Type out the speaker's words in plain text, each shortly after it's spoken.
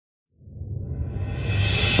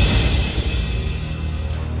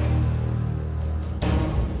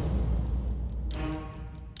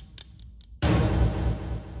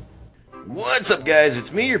What's up, guys?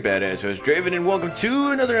 It's me, your badass host, Draven, and welcome to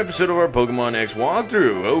another episode of our Pokemon X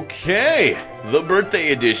walkthrough. Okay, the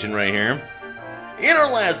birthday edition right here. In our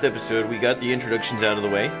last episode, we got the introductions out of the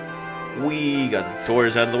way. We got the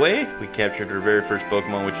tutorials out of the way. We captured our very first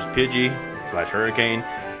Pokemon, which was Pidgey/Hurricane.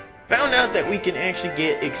 Found out that we can actually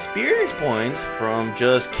get experience points from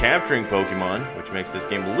just capturing Pokemon, which makes this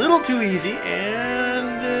game a little too easy.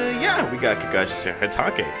 And yeah, we got Pikachu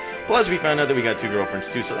Hitake. Plus, we found out that we got 2 girlfriends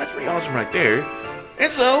too, so that's pretty awesome right there.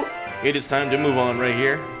 And so, it is time to move on right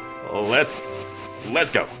here. Let's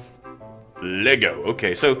go. Lego.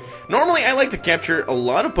 Okay, so normally I like to capture a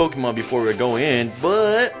lot of Pokemon before we go in,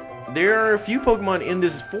 but there are a few Pokemon in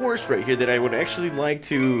this forest right here that I would actually like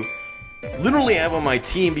to literally have on my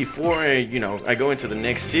team before I go into the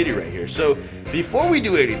next city right here. So before we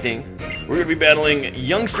do anything, we're gonna be battling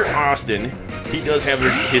youngster Austin. He does have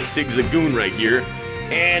his Zigzagoon right here,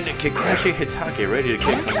 and Kakashi Hitake ready to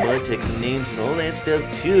kick some butt, take some names and all that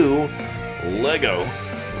stuff too. Lego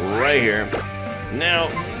right here. Now,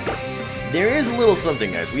 there is a little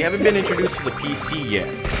something, guys. We haven't been introduced to the PC yet.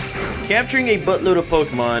 Capturing a buttload of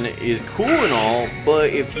Pokemon is cool and all, but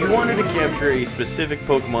if you wanted to capture a specific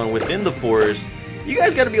Pokemon within the forest, you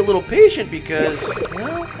guys gotta be a little patient because,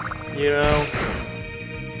 well,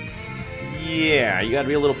 yeah, you gotta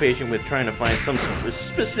be a little patient with trying to find some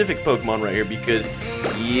specific Pokemon right here because,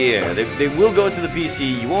 yeah, they will go to the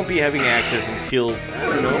PC. You won't be having access until, I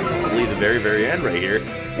don't know, probably the very, very end right here.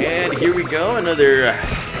 And here we go, another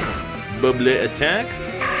bubbly attack.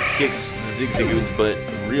 Kicks Zigzagoon's butt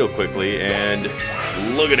real quickly, and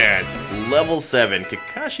look at that, level 7.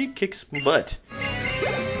 Kakashi kicks butt.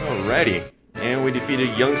 Alrighty, and we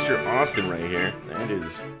defeated youngster Austin right here. That is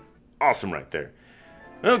awesome right there.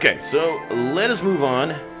 Okay, so let us move on.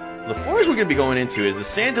 The forest we're going to be going into is the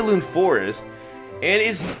Santalune Forest, and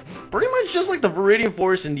it's pretty much just like the Viridian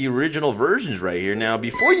Forest in the original versions right here. Now,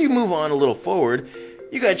 before you move on a little forward,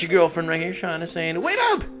 you got your girlfriend right here, Shauna, saying, "Wait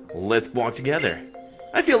up! Let's walk together."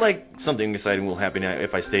 I feel like something exciting will happen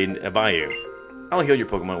if I stay by you. I'll heal your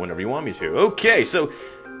Pokemon whenever you want me to. Okay, so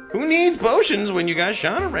who needs potions when you got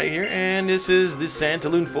Shauna right here? And this is the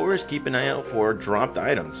Santalune Forest. Keep an eye out for dropped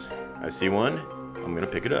items. I see one. I'm going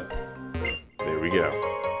to pick it up. There we go.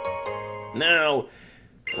 Now,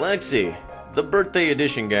 let's see. The birthday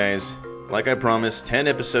edition, guys. Like I promised, 10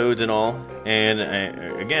 episodes and all. And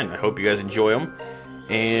again, I hope you guys enjoy them.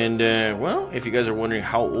 And, well, if you guys are wondering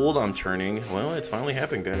how old I'm turning, well, it's finally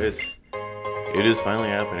happened, guys. It is finally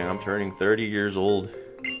happening. I'm turning 30 years old.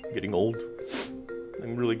 I'm getting old.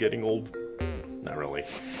 I'm really getting old. Not really.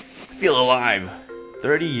 I feel alive.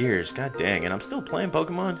 30 years. God dang. And I'm still playing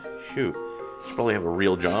Pokemon? Shoot. I should probably have a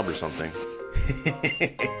real job or something.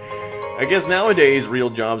 I guess nowadays,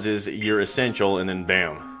 real jobs is you're essential and then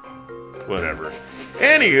bam. Whatever.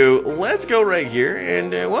 Anywho, let's go right here,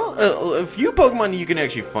 and, well, a few Pokemon you can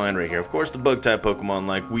actually find right here. Of course, the Bug-type Pokemon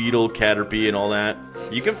like Weedle, Caterpie, and all that.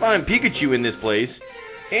 You can find Pikachu in this place.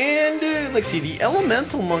 And, let's see, the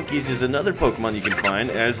Elemental Monkeys is another Pokemon you can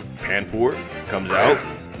find as Panpour comes out.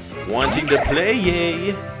 Wanting to play,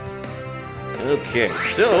 yay! Okay,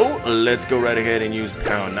 so, let's go right ahead and use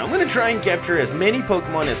Pound. Now, I'm going to try and capture as many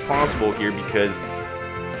Pokemon as possible here because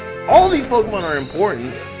all these Pokemon are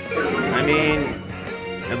important. I mean,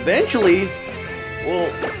 eventually,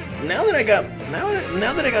 well, now that I got a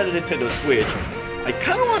Nintendo Switch, I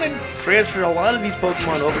kind of want to transfer a lot of these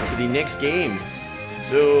Pokemon over to the next games.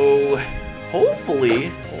 So,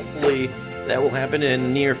 hopefully that will happen in the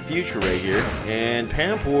near future right here. And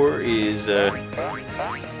Panpour is,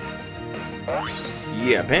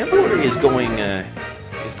 yeah, Panpour is going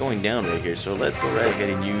down right here. So let's go right ahead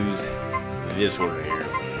and use this one right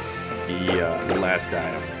here, the last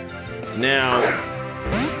item. Now,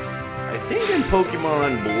 I think in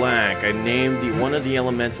Pokemon Black, I named one of the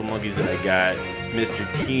elemental monkeys that I got Mr.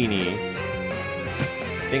 Teeny.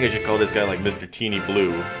 I think I should call this guy like Mr. Teeny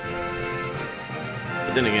Blue.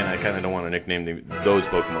 But then again, I kind of don't want to nickname those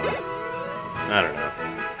Pokemon. I don't know.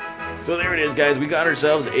 So there it is, guys. We got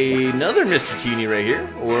ourselves another Mr. Teeny right here,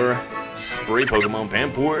 or Spray Pokemon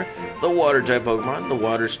Panpour, the Water-type Pokemon. The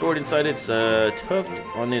water stored inside its tuft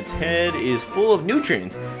on its head is full of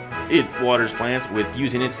nutrients. It waters plants with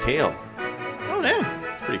using its tail. Oh, damn.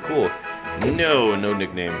 It's pretty cool. No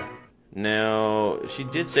nickname. Now, she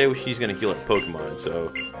did say she's going to heal our Pokemon,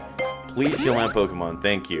 so please heal my Pokemon.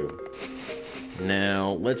 Thank you.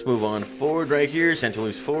 Now, let's move on forward right here.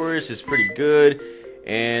 Santalune's Forest is pretty good.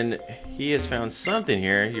 And he has found something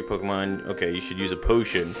here. Your Pokemon, okay, you should use a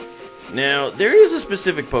potion. Now, there is a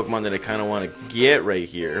specific Pokemon that I kind of want to get right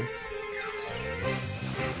here.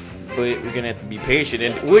 But we're going to have to be patient.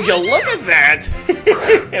 And would you look at that?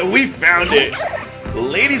 We found it!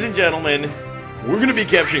 Ladies and gentlemen, we're going to be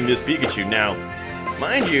capturing this Pikachu. Now,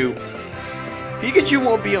 mind you, Pikachu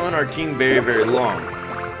won't be on our team very, very long.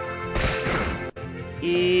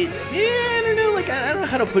 I don't know, like, I don't know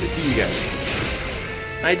how to put it to you guys.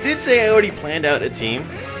 I did say I already planned out a team,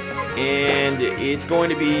 and it's going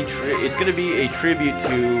to be a tribute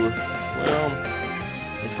to, well,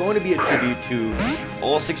 it's going to be a tribute to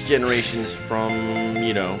all 6 generations from,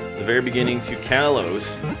 you know, the very beginning to Kalos.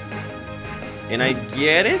 And I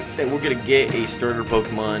get it that we're going to get a starter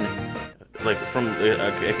Pokemon, like from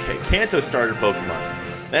a Kanto starter Pokemon.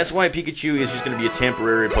 That's why Pikachu is just going to be a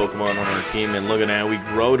temporary Pokemon on our team. And look at that, we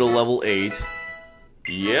grow to level 8.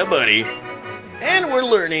 Yeah, buddy. And we're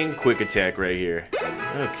learning Quick Attack right here.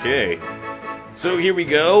 Okay. So here we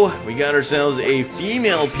go. We got ourselves a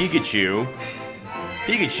female Pikachu.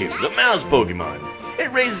 Pikachu, the mouse Pokemon. It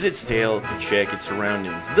raises its tail to check its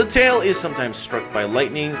surroundings. The tail is sometimes struck by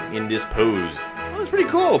lightning in this pose. Well, that's pretty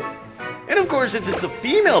cool. And of course, since it's a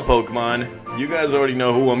female Pokemon, you guys already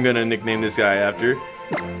know who I'm gonna nickname this guy after.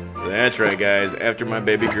 That's right, guys. After my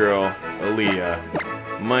baby girl,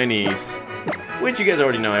 Aaliyah, my niece, which you guys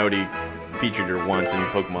already know. I already featured her once in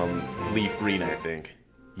Pokemon Leaf Green, I think.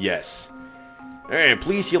 Yes. Alright,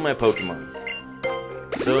 please heal my Pokemon.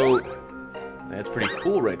 So, that's pretty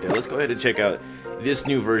cool right there. Let's go ahead and check out this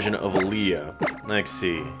new version of Aaliyah. Let's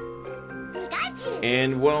see.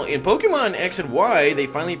 And, well, in Pokemon X and Y, they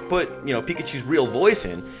finally put, you know, Pikachu's real voice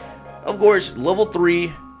in. Of course, level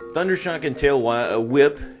 3, Thundershock and Tail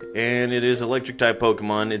Whip, and it is Electric-type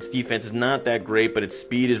Pokemon. Its defense is not that great, but its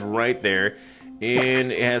speed is right there.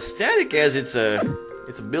 And it has Static as its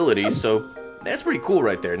ability, so that's pretty cool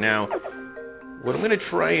right there. Now, what I'm going to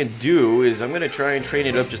try and do is I'm going to try and train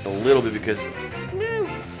it up just a little bit because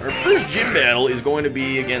our first gym battle is going to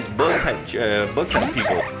be against bug-type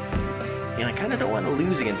people. And I kind of don't want to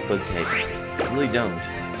lose against bug-type. I really don't.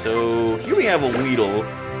 So, here we have a Weedle.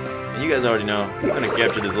 And you guys already know, I'm going to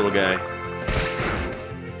capture this little guy.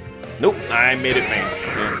 Nope, I made it faint.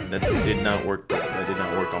 Yeah, that did not work. That did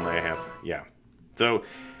not work on my behalf. Yeah. So,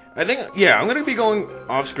 I think, yeah, I'm going to be going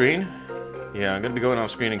off-screen. Yeah, I'm going to be going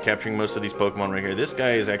off-screen and capturing most of these Pokemon right here. This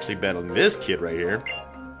guy is actually battling this kid right here.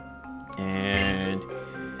 And,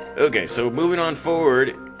 okay, so moving on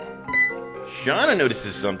forward, Shauna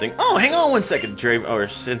notices something. Oh, hang on one second, Draven, or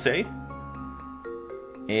Sensei.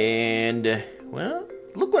 And, well,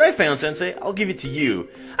 look what I found, Sensei. I'll give it to you.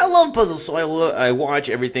 I love puzzles, so I watch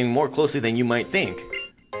everything more closely than you might think.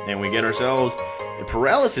 And we get ourselves a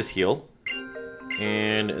paralysis heal.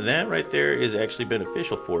 And that right there is actually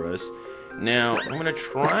beneficial for us. Now, I'm going to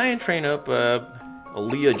try and train up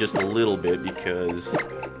Aaliyah just a little bit because,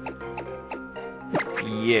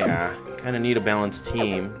 yeah, kind of need a balanced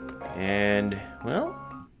team. And, well,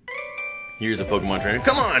 here's a Pokemon trainer.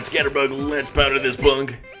 Come on, Scatterbug, let's powder this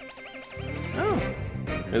punk. Oh,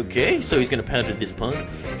 okay, so he's going to powder this punk.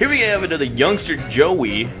 Here we have another youngster,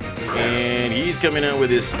 Joey, and he's coming out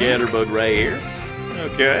with his Scatterbug right here.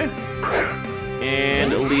 Okay.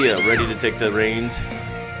 And Aaliyah, ready to take the reins.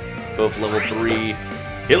 Both level 3.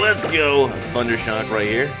 Hey, let's go! Thundershock right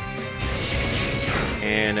here.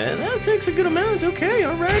 And that takes a good amount. Okay,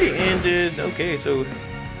 alrighty. And, okay, so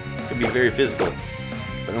it's going to be very physical.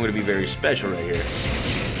 But I'm going to be very special right here.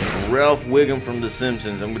 Ralph Wiggum from The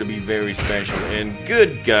Simpsons. I'm going to be very special. And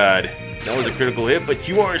good God, that was a critical hit, but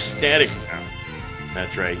you are static now.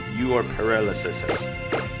 That's right, you are paralysis.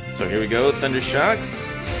 So here we go, Thundershock.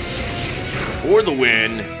 For the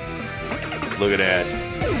win. Look at that.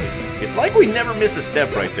 It's like we never missed a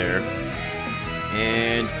step right there.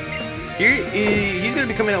 And here he's going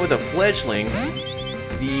to be coming out with a Fletchling,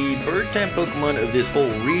 the bird-type Pokemon of this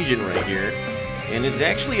whole region right here. And it's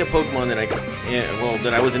actually a Pokemon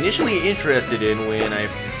that I was initially interested in when I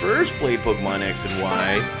first played Pokemon X and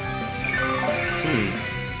Y.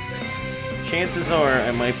 Chances are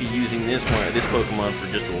I might be using this Pokemon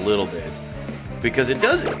for just a little bit. Because it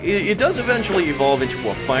does eventually evolve into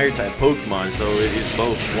a fire-type Pokemon, so it is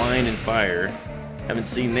both flying and fire. Haven't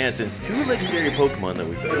seen that since 2 legendary Pokemon that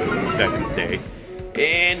we played back in the day.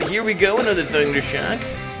 And here we go, another Thundershock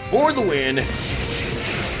for the win.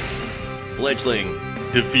 Fletchling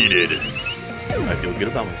defeated. I feel good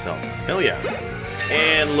about myself. Hell yeah.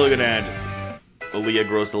 And look at that. Aaliyah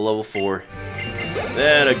grows to level 4.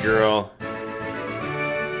 That a girl.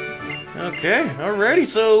 Okay, alrighty,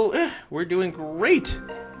 so we're doing great.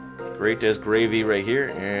 Great as gravy right here,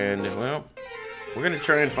 and well, we're gonna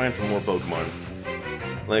try and find some more Pokemon.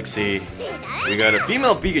 Let's see. We got a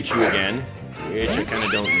female Pikachu again, which I kinda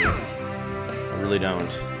don't need. I really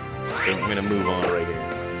don't. So I'm gonna move on right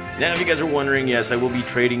here. Now, if you guys are wondering, yes, I will be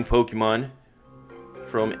trading Pokemon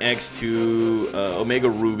from X to Omega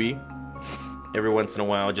Ruby every once in a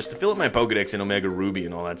while, just to fill up my Pokedex in Omega Ruby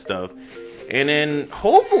and all that stuff. And then,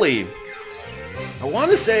 hopefully, I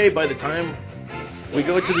want to say by the time we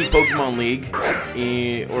go to the Pokemon League,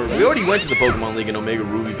 or we already went to the Pokemon League in Omega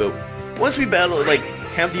Ruby, but once we battle, like,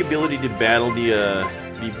 have the ability to battle the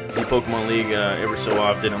Pokemon League ever so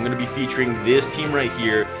often, I'm going to be featuring this team right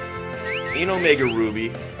here in Omega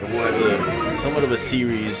Ruby. We'll have somewhat of a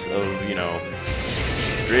series of, you know,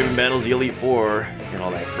 Draven battles the Elite Four and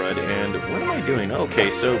all that crud. And what am I doing? Okay,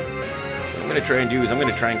 so what I'm going to try and do is I'm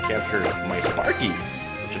going to try and capture my Sparky,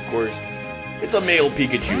 which of course, it's a male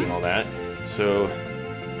Pikachu and all that. So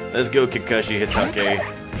let's go Kakashi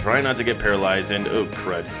Hitake. Try not to get paralyzed and oh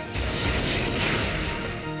crud.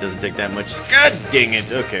 Doesn't take that much. God dang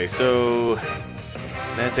it! Okay, so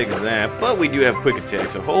that takes that, but we do have quick attack,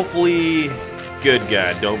 so hopefully, good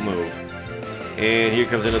God, don't move. And here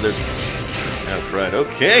comes another. Oh crud!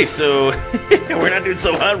 Okay, so we're not doing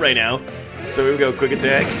so hot right now. So here we go, quick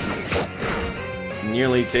attack.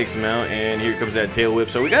 Nearly takes him out, and here comes that tail whip.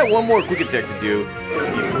 So we got one more quick attack to do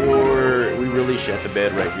before we really shut the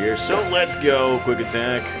bed right here. So let's go, quick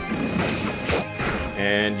attack.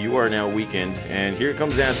 And you are now weakened. And here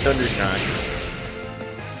comes that Thunder Shock.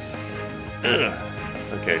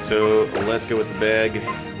 Okay, so let's go with the bag.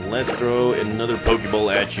 Let's throw another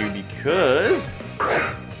Pokeball at you because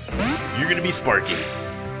you're going to be Sparky.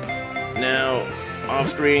 Now, off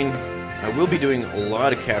screen, I will be doing a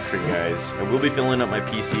lot of capturing, guys. I will be filling up my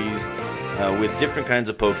PCs with different kinds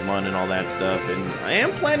of Pokemon and all that stuff. And I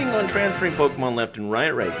am planning on transferring Pokemon left and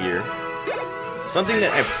right here. Something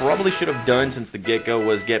that I probably should have done since the get-go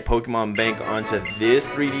was get Pokemon Bank onto this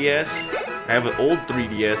 3DS. I have an old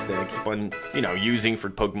 3DS that I keep on, you know, using for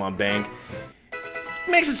Pokemon Bank. It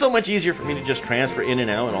makes it so much easier for me to just transfer in and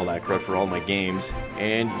out and all that crap for all my games.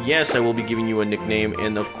 And yes, I will be giving you a nickname,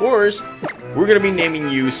 and of course, we're going to be naming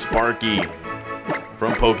you Sparky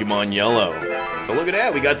from Pokemon Yellow. So look at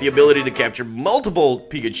that, we got the ability to capture multiple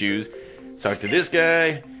Pikachus. Talk to this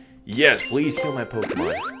guy. Yes, please heal my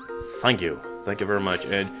Pokemon. Thank you. Thank you very much.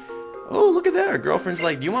 And oh, look at that. Our girlfriend's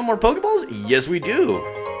like, do you want more Pokeballs? Yes, we do.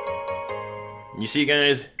 You see,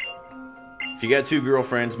 guys, if you got two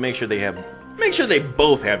girlfriends, make sure they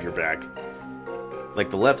both have your back.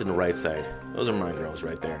 Like the left and the right side. Those are my girls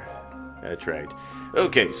right there. That's right.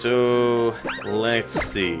 Okay, so let's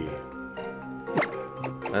see.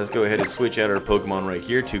 Let's go ahead and switch out our Pokemon right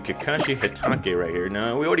here to Kakashi Hitake right here.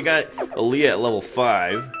 Now, we already got Aaliyah at level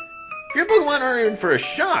 5. Your Pokemon are in for a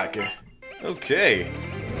shock. Okay.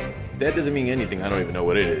 If that doesn't mean anything, I don't even know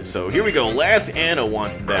what it is. So here we go. Last Anna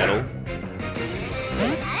wants the battle.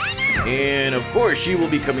 And of course, she will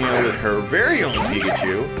be coming out with her very own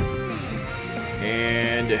Pikachu.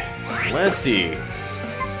 And let's see.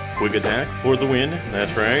 Quick attack for the win.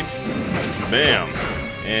 That's right. Bam.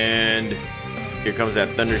 And here comes that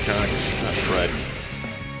Thunder Shock. That's right.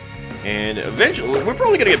 And eventually, we're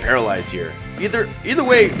probably gonna get paralyzed here. Either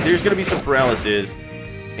way, there's gonna be some paralysis.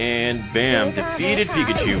 And bam, defeated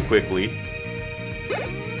Pikachu quickly.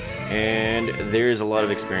 And there's a lot of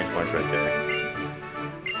experience points right there.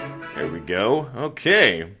 There we go.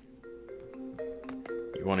 Okay.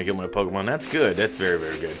 You want to kill my Pokemon? That's good. That's very,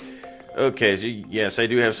 very good. Okay, so yes, I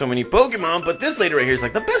do have so many Pokemon, but this lady right here is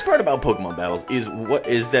like the best part about Pokemon battles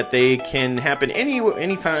is that they can happen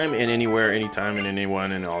anytime and anywhere, anytime and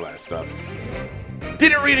anyone, and all that stuff.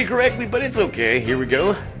 Didn't read it correctly, but it's okay. Here we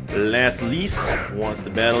go. Last Lise wants the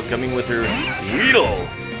battle, coming with her Weedle.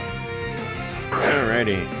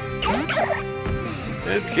 Alrighty.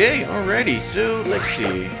 Okay, alrighty. So let's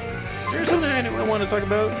see. Is there something I want to talk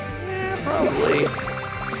about? Yeah, probably.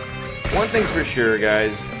 One thing's for sure,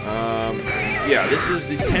 guys. Yeah, this is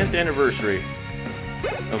the 10th anniversary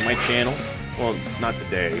of my channel. Well, not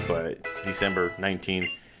today, but December 19th.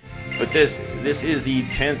 But this is the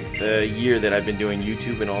 10th year that I've been doing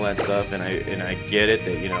YouTube and all that stuff, and I get it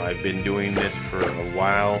that, you know, I've been doing this for a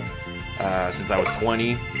while, since I was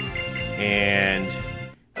 20, and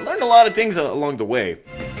I learned a lot of things along the way.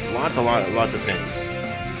 Lots of things.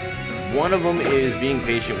 One of them is being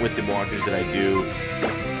patient with the walkthroughs that I do,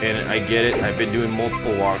 and I get it. I've been doing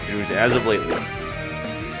multiple walkthroughs as of lately.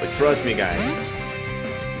 But trust me, guys,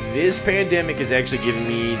 this pandemic is actually giving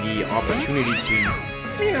me the opportunity to,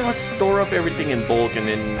 you know, store up everything in bulk and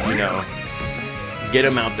then, you know, get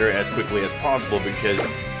them out there as quickly as possible. Because,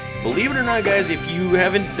 believe it or not, guys, if you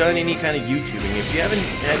haven't done any kind of YouTubing, if you haven't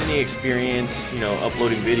had any experience, you know,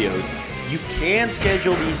 uploading videos, you can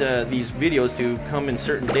schedule these videos to come in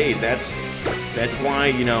certain days. That's why,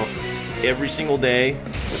 you know, every single day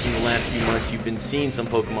within the last few months, you've been seeing some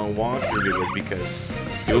Pokemon walkthrough videos, because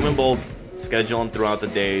do them in bulk, schedule them throughout the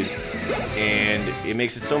days, and it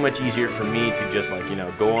makes it so much easier for me to just, like, you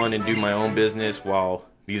know, go on and do my own business while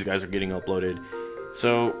these guys are getting uploaded.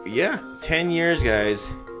 So, yeah, 10 years, guys.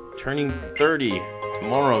 Turning 30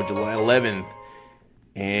 tomorrow, July 11th.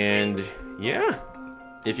 And, yeah,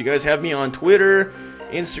 if you guys have me on Twitter,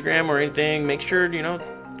 Instagram, or anything, make sure, you know,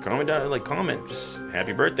 comment down, like, comment just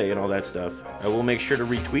happy birthday and all that stuff. I will make sure to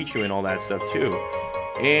retweet you and all that stuff too.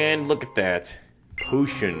 And look at that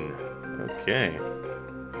potion. Okay,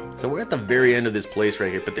 so we're at the very end of this place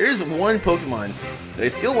right here, but there is one Pokemon that I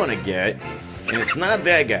still want to get, and it's not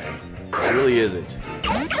that guy. It really isn't.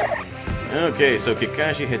 Okay, so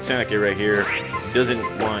Kakashi Hitake right here doesn't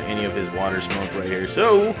want any of his water smoke right here,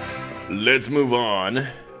 so let's move on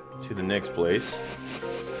to the next place.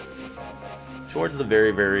 Towards the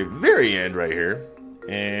very, very, very end right here.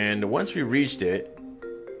 And once we reached it,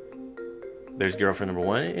 there's girlfriend number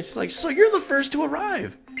one. It's like, so you're the first to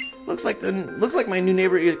arrive. Looks like my new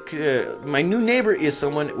neighbor is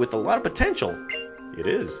someone with a lot of potential. It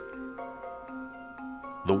is.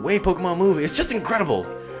 The way Pokemon move is just incredible.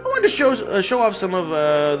 I wanted to show off some of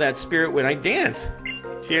that spirit when I dance.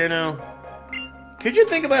 Tierno, could you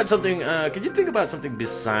think about something?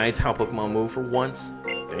 Besides how Pokemon move for once?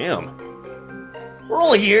 Damn. We're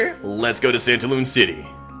all here. Let's go to Santalune City.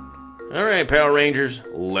 Alright, Power Rangers,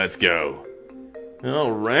 let's go.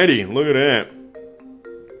 Alrighty, look at that.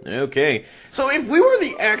 Okay, so if we were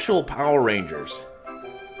the actual Power Rangers,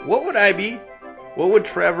 what would I be? What would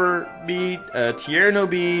Trevor be? Tierno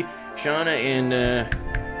be? Shauna and,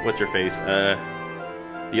 what's her face?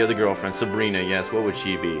 The other girlfriend, Sabrina, yes, what would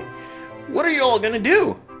she be? What are you all gonna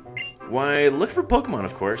do? Why, look for Pokemon,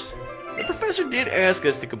 of course. The professor did ask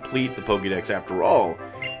us to complete the Pokedex after all.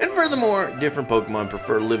 And furthermore, different Pokemon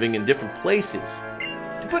prefer living in different places.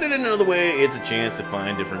 To put it another way, it's a chance to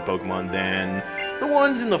find different Pokemon than the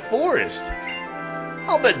ones in the forest.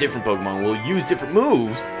 I'll bet different Pokemon will use different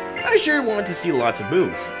moves. I sure want to see lots of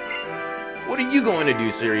moves. What are you going to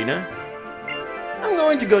do, Serena? I'm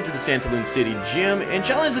going to go to the Santalune City gym and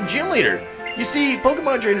challenge the gym leader. You see,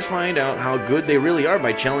 Pokemon trainers find out how good they really are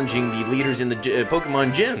by challenging the leaders in the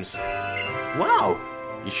Pokemon gyms. Wow,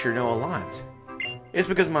 you sure know a lot. It's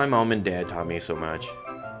because my mom and dad taught me so much.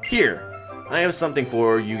 Here, I have something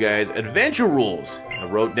for you guys, adventure rules. I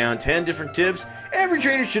wrote down 10 different tips every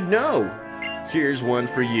trainer should know. Here's one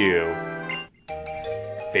for you.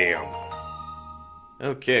 Bam.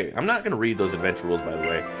 Okay, I'm not going to read those adventure rules, by the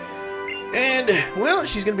way. And, well,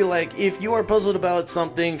 she's going to be like, if you are puzzled about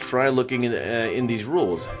something, try looking in these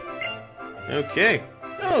rules. Okay.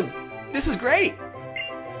 Oh, this is great.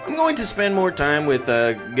 I'm going to spend more time with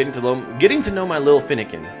getting to know my little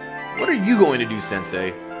Finnegan. What are you going to do,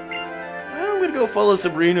 Sensei? Well, I'm going to go follow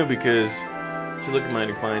Sabrina because she's looking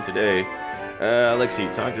mighty fine today. Let's see.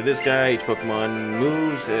 Talk to this guy. Each Pokemon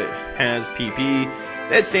moves has PP.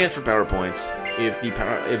 That stands for power points.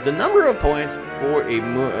 If the number of points for a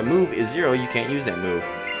move is 0, you can't use that move.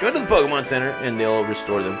 Go to the Pokemon Center and they'll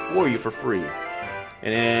restore them for you for free.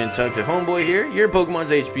 And then talk to Homeboy here. Your Pokemon's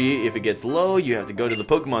HP, if it gets low, you have to go to the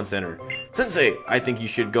Pokemon Center. Sensei, I think you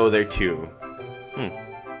should go there too.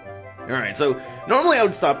 Alright, so normally I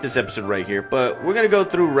would stop this episode right here, but we're going to go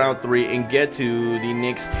through Route 3 and get to the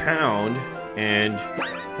next town. And,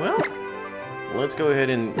 well, let's go ahead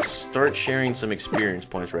and start sharing some experience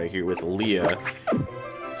points right here with Aaliyah.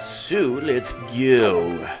 So, let's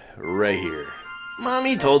go right here.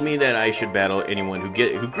 Mommy told me that I should battle anyone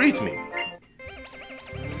who greets me.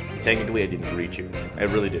 Technically, I didn't greet you. I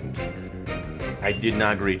really didn't. I did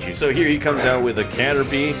not greet you. So here he comes out with a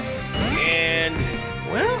Caterpie. And,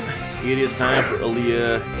 well, it is time for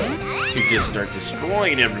Aaliyah to just start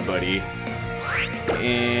destroying everybody.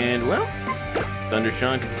 And, well,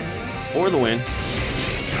 Thundershock for the win.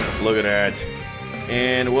 Look at that.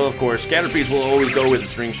 And, well, of course, Caterpies will always go with a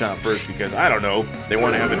String Shot first because, I don't know, they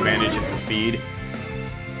want to have advantage at the speed.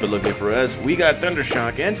 But luckily for us, we got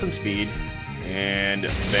Thundershock and some speed. And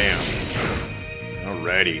bam.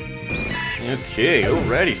 Alrighty. Okay,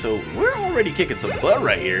 alrighty. So we're already kicking some butt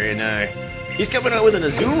right here. And he's coming out with an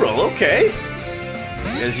Azurill. Okay.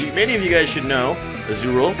 As many of you guys should know,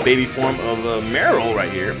 Azurill, baby form of Marill right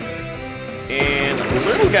here. And the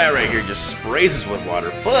little guy right here just sprays us with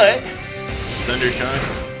water. But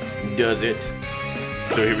Thundershock does it.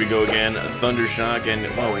 So here we go again. A Thundershock. And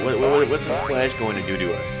what's a splash going to do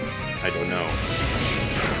to us? I don't know.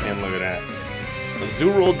 And look at that.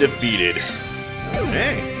 Azurill defeated.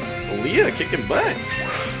 Okay. Aaliyah kicking butt.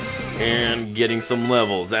 And getting some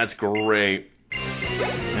levels. That's great.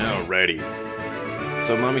 Alrighty.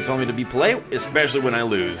 So mommy told me to be polite, especially when I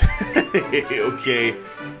lose. Okay.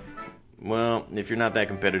 well, if you're not that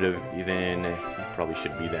competitive, then you probably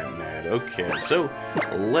shouldn't be that mad. Okay, so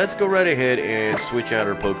let's go right ahead and switch out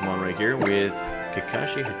our Pokemon right here with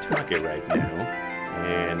Kakashi Hatake right now.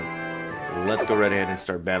 And let's go right ahead and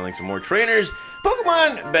start battling some more trainers.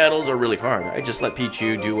 Pokemon battles are really hard. I just let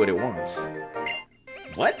Pichu do what it wants.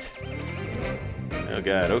 What? Oh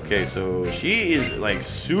god, okay, so she is like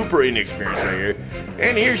super inexperienced right here.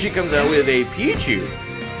 And here she comes out with a Pichu.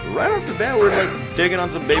 Right off the bat, we're like taking on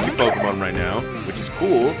some baby Pokemon right now, which is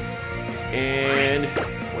cool. And,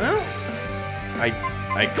 well, I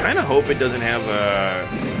kind of hope it doesn't have a...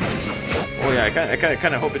 Oh yeah, I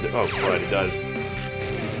kind of hope it... Oh, but it does.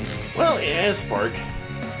 Well, it has Spark.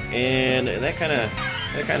 And that kind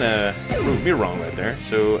of proved me wrong right there.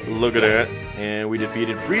 So, look at that. And we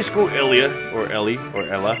defeated Preschool Elia, or Ellie, or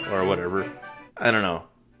Ella, or whatever. I don't know.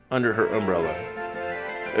 Under her umbrella.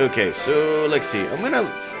 Okay, so let's see. I'm gonna,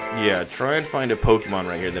 try and find a Pokemon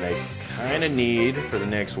right here that I kind of need for the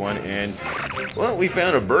next one. And, well, we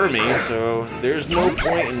found a Burmy, so there's no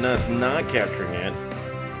point in us not capturing it.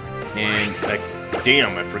 And, like,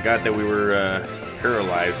 damn, I forgot that we were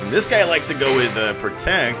paralyzed. And this guy likes to go with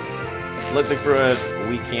Protect. Luckily for us,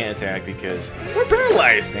 we can't attack because we're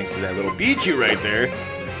paralyzed thanks to that little Pichu right there.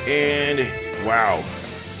 And, wow.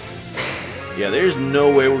 Yeah, there's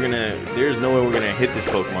no way we're gonna hit this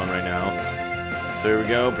Pokemon right now. So here we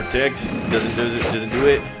go, Protect, doesn't do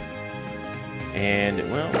it. And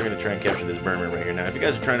well, we're gonna try and capture this Burmy right here. Now, if you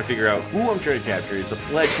guys are trying to figure out who I'm trying to capture, it's a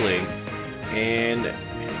Fletchling. And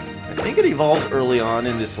I think it evolves early on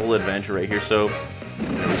in this whole adventure right here. So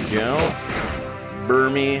there we go.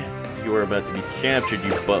 Burmy, you are about to be captured,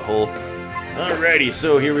 you butthole. Alrighty,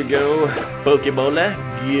 so here we go. Pokebola,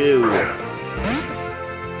 go.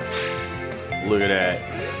 Look at that.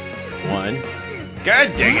 One.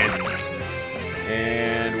 God dang it!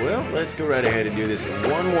 And, well, let's go right ahead and do this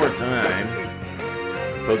one more time.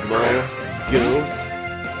 Pokeball, go.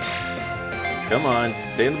 Come on,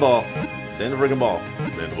 stay in the ball. Stay in the friggin' ball.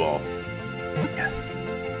 Stay in the ball. Yes.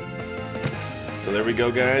 So there we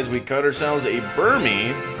go, guys. We caught ourselves a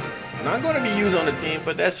Burmy. Not going to be used on the team,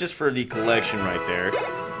 but that's just for the collection right there.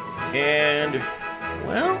 And,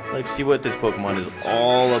 well, let's see what this Pokemon is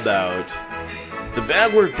all about. The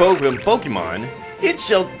Bagwork Pokemon,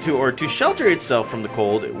 to shelter itself from the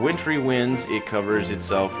cold, wintry winds, it covers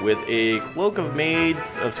itself with a cloak made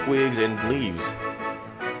of twigs and leaves.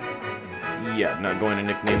 Yeah, not going to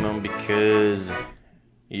nickname them because,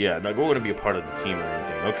 not going to be a part of the team or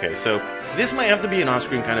anything. Okay, so this might have to be an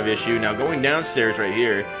off-screen kind of issue. Now going downstairs right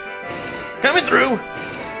here, coming through.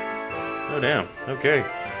 Oh damn. Okay,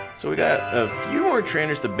 so we got a few more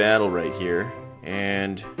trainers to battle right here,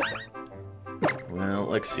 and. Well,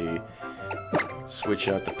 let's see. Switch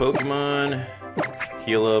out the Pokemon,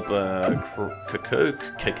 heal up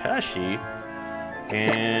Kakashi,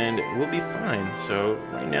 and we'll be fine. So,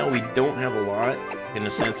 right now we don't have a lot in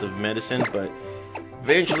the sense of medicine, but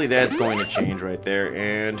eventually that's going to change right there.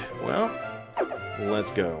 And, well,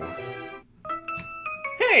 let's go.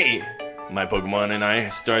 Hey! My Pokemon and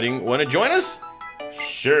I want to join us?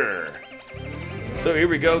 Sure. So here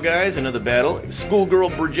we go, guys, another battle.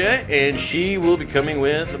 Schoolgirl Bridget, and she will be coming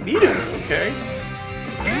with a Bidoof, okay?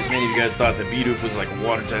 Many of you guys thought that Bidoof was like a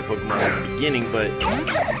water-type Pokemon at the beginning, but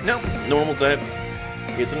nope, normal type.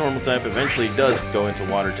 It's a normal type, eventually does go into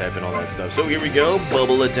water-type and all that stuff. So here we go,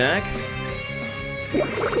 Bubble Attack.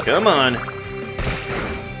 Come on.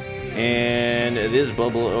 And this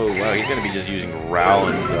Bubble, oh wow, he's gonna be just using Growl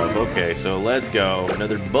and stuff. Okay, so let's go.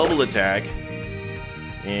 Another Bubble Attack.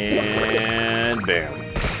 And bam.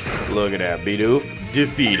 Look at that. Bidoof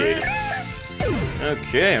defeated.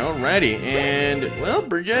 Okay, alrighty. And, well,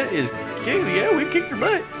 Bridget is kicked. Yeah, we kicked her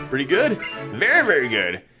butt. Pretty good. Very, very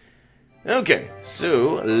good. Okay,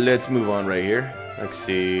 so let's move on right here. Let's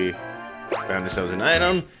see. Found ourselves an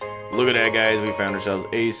item. Look at that, guys. We found ourselves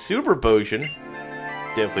a Super Potion.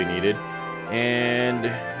 Definitely needed. And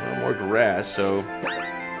more grass, so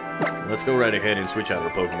let's go right ahead and switch out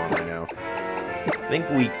our Pokemon right now. I think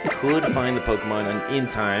we could find the Pokemon in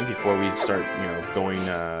time before we start, going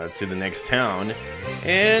to the next town.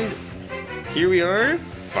 And here we are,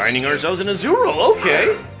 finding ourselves an Azurill.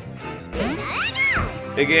 Okay.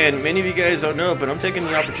 Again, many of you guys don't know, but I'm taking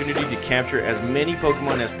the opportunity to capture as many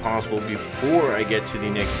Pokemon as possible before I get to the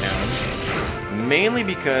next town. Mainly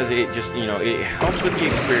because it just, it helps with the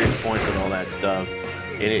experience points and all that stuff.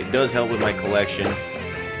 And it does help with my collection.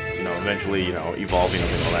 Eventually, evolving them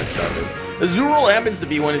and all that stuff. And Azurill happens to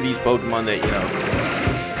be one of these Pokemon that,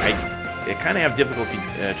 I kind of have difficulty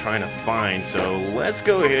trying to find. So let's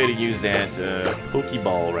go ahead and use that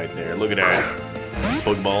Pokeball right there. Look at that.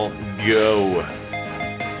 Pokeball, go.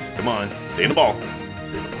 Come on. Stay in the ball.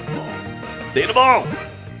 Stay in the ball. Stay in the ball.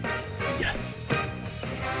 Yes.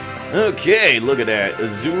 Okay, look at that.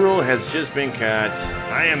 Azurill has just been caught.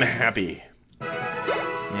 I am happy.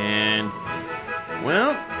 And,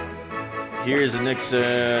 well, here's the next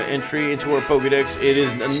entry into our Pokedex. It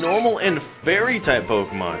is a normal and fairy-type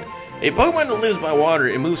Pokemon. A Pokemon that lives by water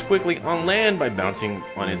and moves quickly on land by bouncing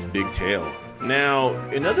on its big tail. Now,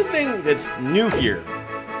 another thing that's new here,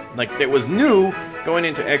 like that was new going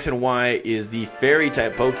into X and Y, is the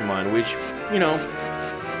fairy-type Pokemon, which, you know,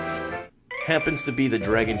 happens to be the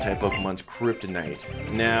Dragon-type Pokemon's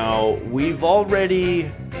kryptonite. Now, we've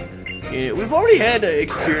already had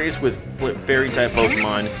experience with fairy-type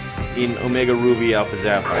Pokemon in Omega Ruby, Alpha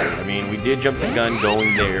Sapphire. I mean, we did jump the gun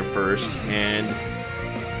going there first, and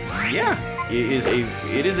yeah, it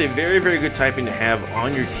is a very, very good typing to have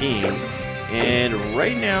on your team. And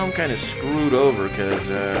right now, I'm kind of screwed over because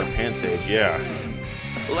Pansage, yeah.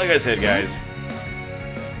 Like I said, guys,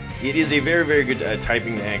 it is a very, very good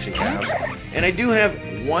typing to actually have. And I do have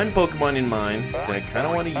one Pokemon in mind that I kind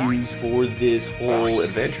of want to use for this whole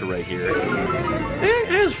adventure right here. It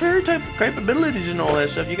has fairy-type capabilities and all that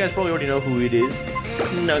stuff. You guys probably already know who it is.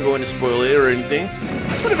 I'm not going to spoil it or anything.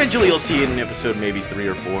 But eventually you'll see it in episode maybe 3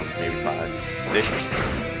 or 4, maybe 5, 6,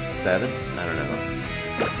 7, I don't know.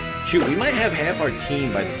 Shoot, we might have half our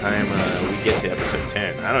team by the time we get to episode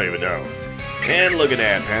 10. I don't even know. And look at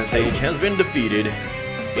that, Pansage has been defeated.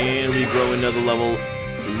 And we grow another level,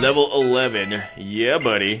 level 11. Yeah,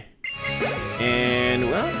 buddy. And,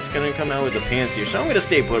 well, it's going to come out with a Pansy. So I'm going to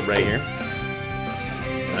stay put right here.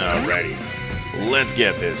 Alrighty. Let's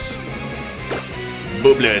get this.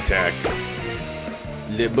 Bubble attack.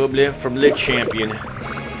 Le Bubble from Le Champion.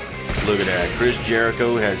 Look at that. Chris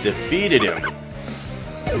Jericho has defeated him.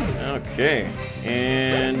 Okay.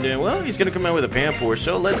 And, well, he's going to come out with a Pampor,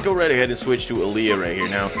 so let's go right ahead and switch to Aaliyah right here.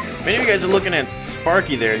 Now, many of you guys are looking at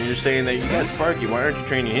Sparky there, and you're saying that you got Sparky, why aren't you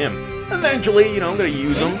training him? Eventually, you know, I'm going to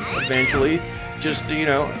use him, eventually, just, you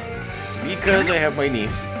know, because I have my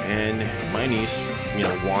niece, and my niece, you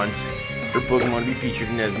know, wants her Pokemon to be featured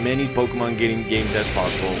in as many Pokemon games as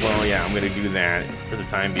possible. Well, yeah, I'm going to do that for the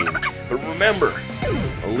time being. But remember,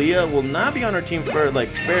 Aaliyah will not be on our team for, like,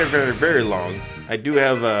 very, very, very long. I do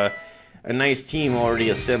have, a nice team already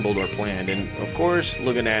assembled or planned. And, of course,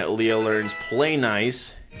 look at that. Leah learns Play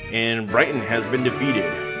Nice. And Brighton has been defeated.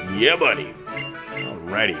 Yeah, buddy.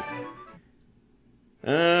 Alrighty.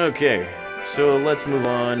 Okay. So, let's move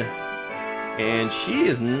on. And she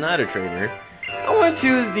is not a trainer. I went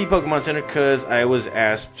to the Pokemon Center because I was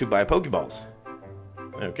asked to buy Pokeballs.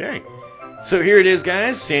 Okay. So, here it is,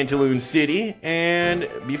 guys. Santalune City. And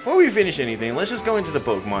before we finish anything, let's just go into the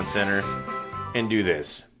Pokemon Center and do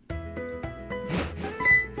this.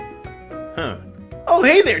 Huh. Oh,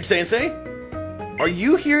 hey there, Sensei! Are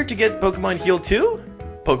you here to get Pokemon healed too?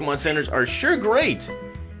 Pokemon centers are sure great!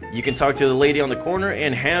 You can talk to the lady on the corner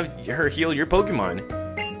and have her heal your Pokemon.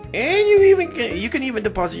 And you can even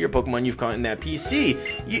deposit your Pokemon you've caught in that PC.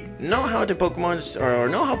 You know how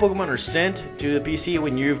Pokemon are sent to the PC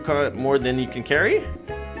when you've caught more than you can carry?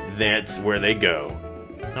 That's where they go.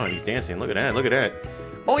 Oh, he's dancing. Look at that, look at that.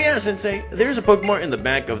 Oh yeah, Sensei, there's a Pokemon in the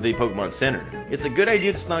back of the Pokemon Center. It's a good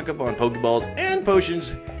idea to stock up on Pokeballs and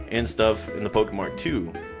potions and stuff in the Pokemon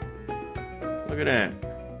too. Look at that.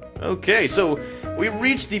 Okay, so we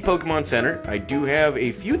reached the Pokemon Center. I do have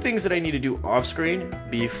a few things that I need to do off screen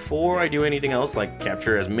before I do anything else, like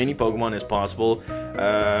capture as many Pokemon as possible.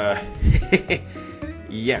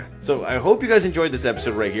 Yeah, so I hope you guys enjoyed this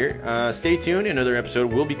episode right here. Stay tuned, another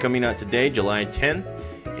episode will be coming out today, July 10th.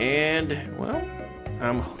 And, well,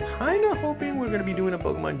 I'm kind of hoping we're going to be doing a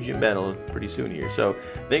Pokemon gym battle pretty soon here. So,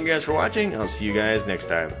 thank you guys for watching. I'll see you guys next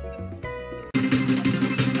time.